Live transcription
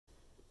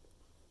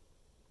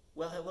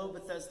Well, hello,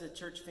 Bethesda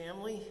Church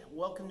family.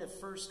 Welcome to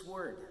First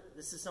Word.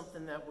 This is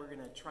something that we're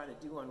going to try to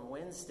do on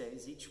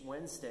Wednesdays, each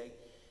Wednesday,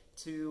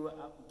 to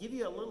give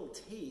you a little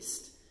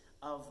taste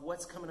of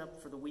what's coming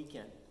up for the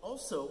weekend.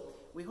 Also,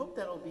 we hope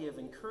that'll be of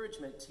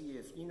encouragement to you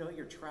if you know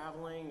you're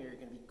traveling or you're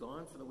going to be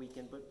gone for the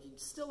weekend, but you'd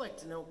still like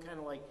to know kind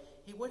of like,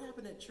 hey, what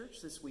happened at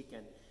church this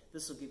weekend?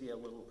 This will give you a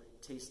little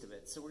taste of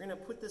it. So we're going to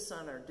put this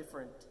on our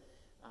different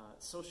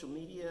social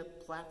media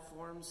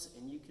platforms,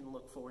 and you can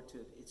look forward to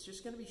it. It's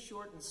just going to be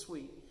short and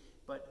sweet,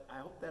 but I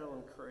hope that'll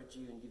encourage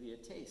you and give you a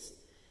taste.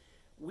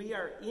 We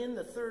are in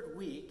the third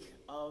week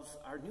of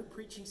our new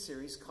preaching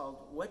series called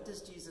What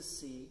Does Jesus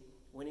See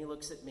When He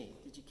Looks at Me?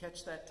 Did you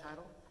catch that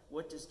title?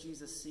 What does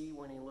Jesus see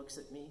when He looks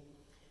at me?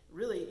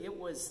 Really, it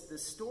was the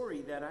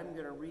story that I'm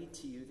going to read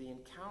to you, the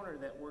encounter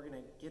that we're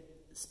going to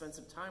spend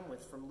some time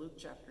with from Luke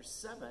chapter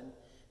 7,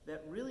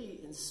 that really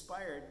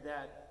inspired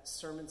that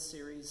sermon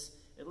series,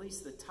 at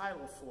least the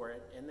title for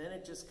it, and then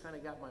it just kind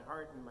of got my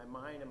heart and my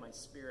mind and my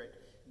spirit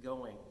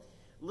going.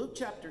 Luke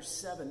chapter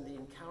 7, the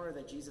encounter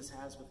that Jesus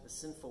has with the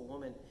sinful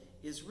woman,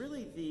 is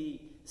really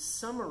the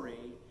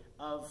summary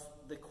of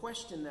the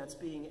question that's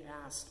being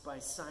asked by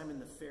Simon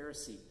the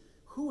Pharisee.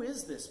 Who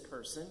is this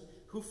person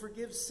who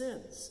forgives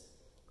sins?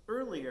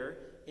 Earlier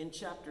in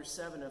chapter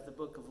 7 of the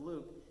book of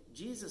Luke,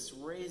 Jesus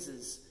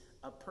raises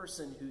a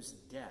person who's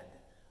dead,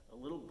 a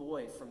little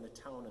boy from the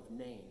town of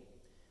Nain.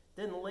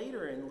 Then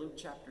later in Luke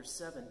chapter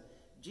 7,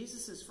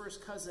 Jesus'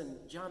 first cousin,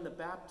 John the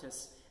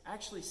Baptist,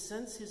 actually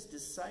sends his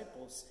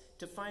disciples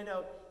to find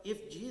out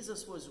if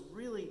Jesus was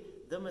really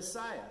the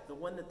Messiah, the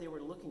one that they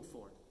were looking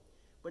for.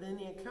 But in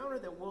the encounter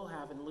that we'll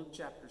have in Luke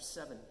chapter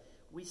 7,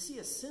 we see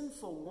a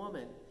sinful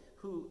woman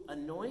who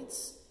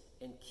anoints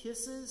and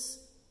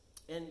kisses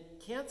and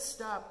can't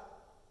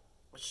stop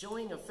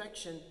showing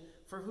affection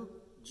for who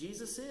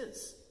Jesus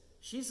is.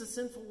 She's a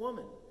sinful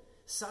woman.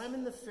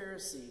 Simon the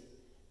Pharisee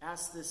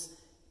has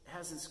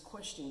this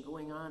question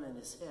going on in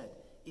his head.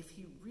 If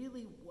he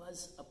really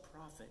was a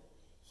prophet,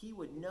 he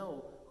would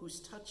know who's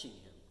touching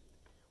him.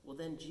 Well,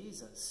 then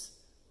Jesus,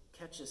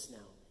 catch us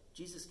now,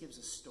 Jesus gives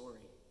a story.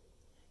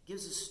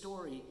 Gives a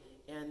story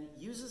and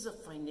uses a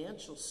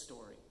financial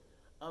story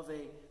of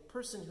a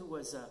person who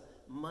was a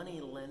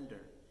money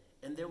lender.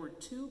 And there were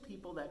two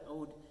people that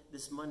owed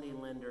this money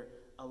lender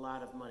a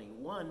lot of money.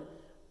 One,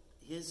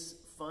 his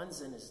funds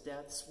and his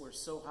debts were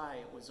so high,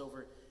 it was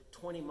over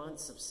 20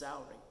 months of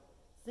salary.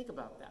 Think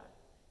about that.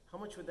 How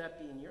much would that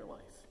be in your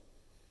life?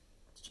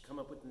 Did you come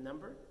up with the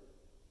number?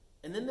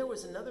 And then there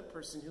was another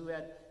person who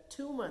had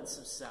 2 months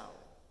of salary.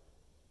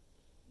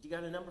 You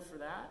got a number for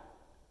that?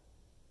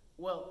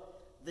 Well,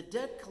 the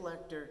debt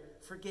collector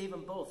forgave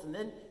them both. And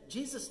then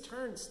Jesus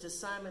turns to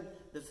Simon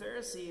the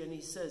Pharisee and he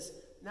says,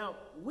 now,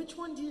 which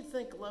one do you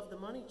think loved the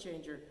money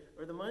changer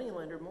or the money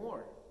lender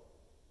more?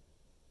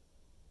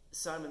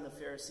 Simon the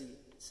Pharisee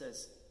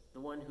says,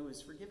 the one who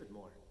is forgiven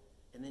more.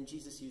 And then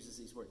Jesus uses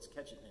these words.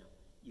 Catch it now.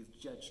 You've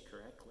judged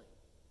correctly.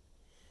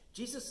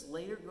 Jesus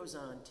later goes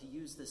on to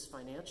use this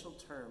financial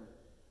term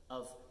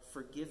of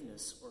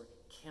forgiveness or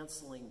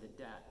canceling the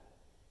debt.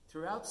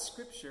 Throughout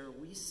Scripture,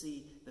 we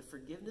see the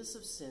forgiveness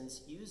of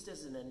sins used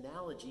as an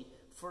analogy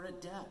for a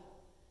debt.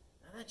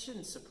 Now, that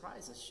shouldn't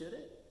surprise us, should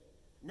it?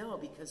 No,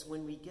 because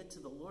when we get to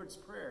the Lord's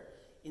Prayer,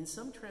 in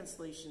some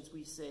translations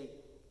we say,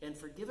 and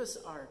forgive us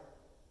our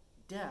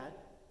debt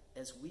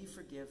as we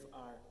forgive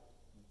our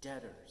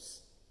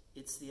debtors.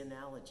 It's the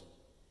analogy.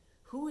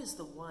 Who is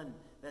the one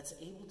that's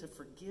able to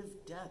forgive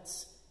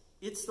debts?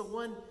 It's the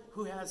one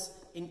who has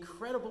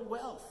incredible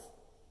wealth.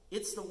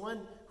 It's the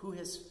one who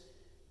has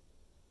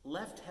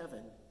left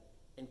heaven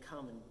and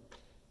come and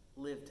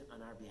lived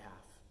on our behalf.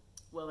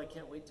 Well, I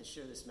can't wait to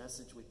share this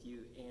message with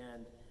you.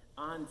 And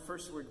on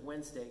First Word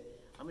Wednesday,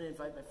 I'm going to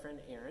invite my friend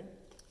Aaron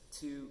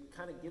to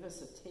kind of give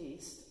us a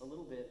taste, a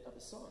little bit of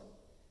a song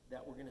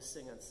that we're going to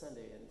sing on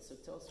Sunday. And so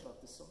tell us about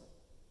this song.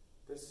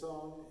 This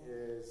song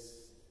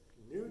is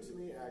new to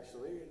me,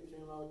 actually. It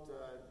came out,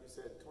 you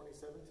said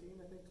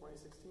 2017, I think,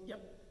 2016?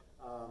 Yep.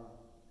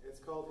 It's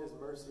called His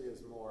Mercy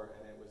is More,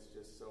 and it was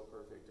just so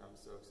perfect. I'm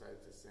so excited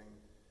to sing.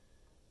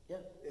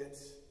 Yeah.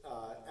 It's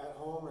at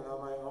home and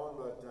on my own,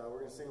 but we're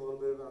going to sing a little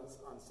bit of it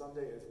on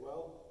Sunday as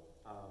well.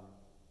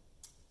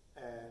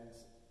 And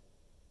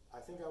I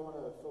think I want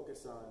to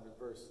focus on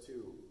verse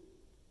 2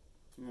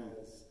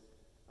 as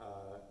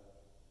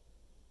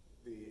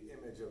the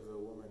image of the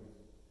woman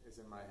is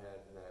in my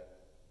head, that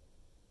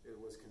it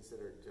was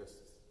considered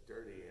just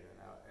dirty and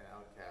an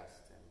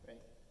outcast. And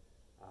right.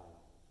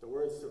 The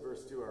words to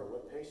verse 2 are,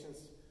 what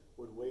patience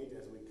would wait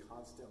as we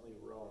constantly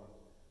roam.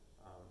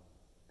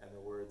 And the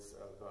words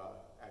of,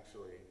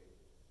 actually,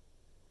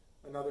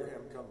 another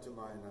hymn come to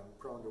mind, I'm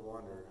prone to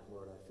wander,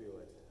 Lord, I feel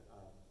it.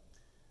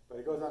 But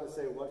it goes on to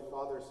say, what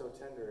father so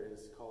tender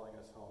is calling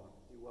us home?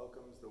 He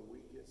welcomes the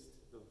weakest,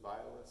 the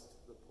vilest,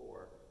 the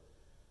poor.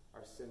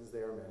 Our sins,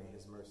 they are many,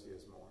 his mercy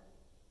is more.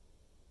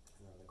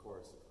 And then the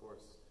chorus, of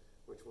course,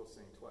 which we'll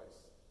sing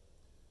twice.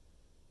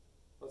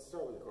 Let's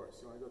start with the chorus.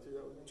 You want to go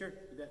through that with me? Sure,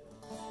 do that.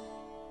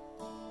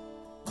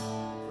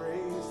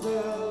 Praise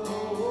the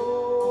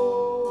Lord.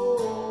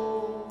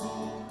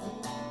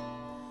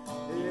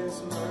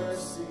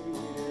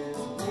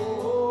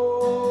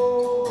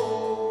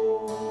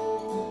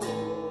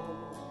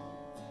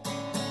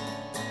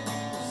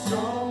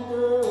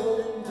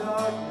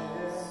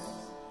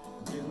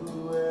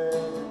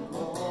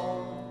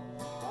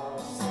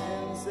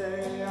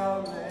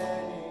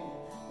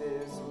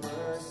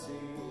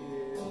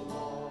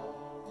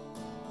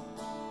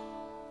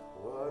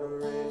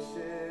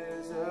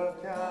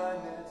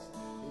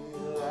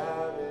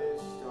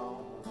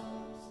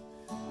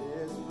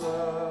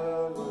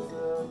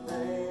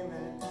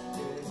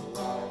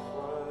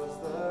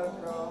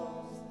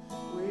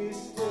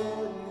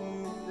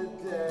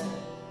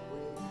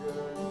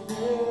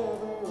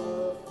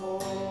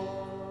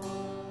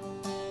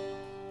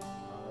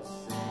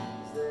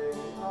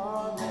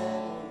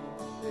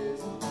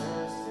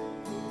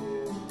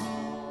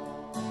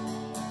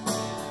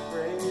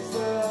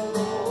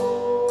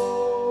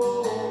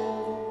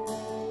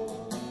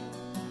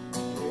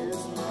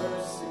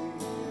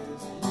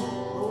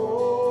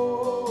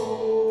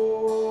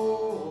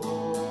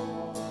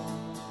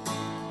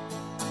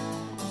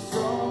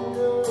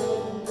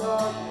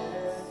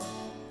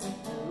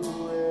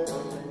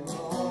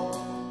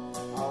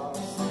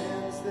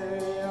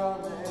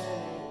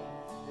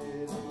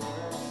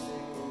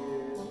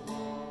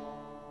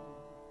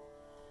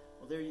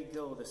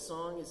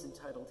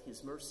 entitled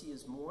His Mercy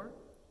is More.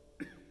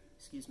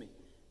 Excuse me.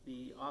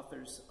 The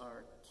authors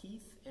are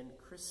Keith and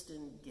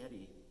Kristen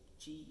Getty,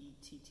 Getty.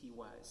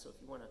 So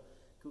if you want to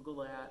Google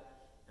that,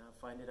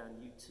 find it on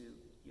YouTube,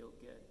 you'll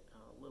get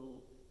a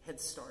little head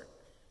start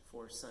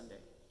for Sunday.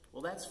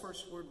 Well, that's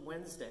First Word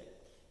Wednesday.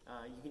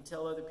 You can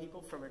tell other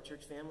people from our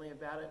church family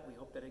about it. We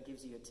hope that it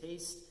gives you a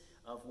taste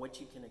of what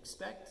you can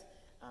expect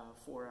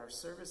for our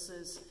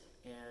services,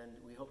 and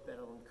we hope that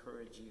it'll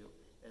encourage you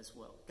as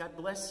well. God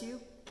bless you,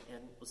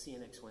 and we'll see you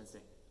next Wednesday.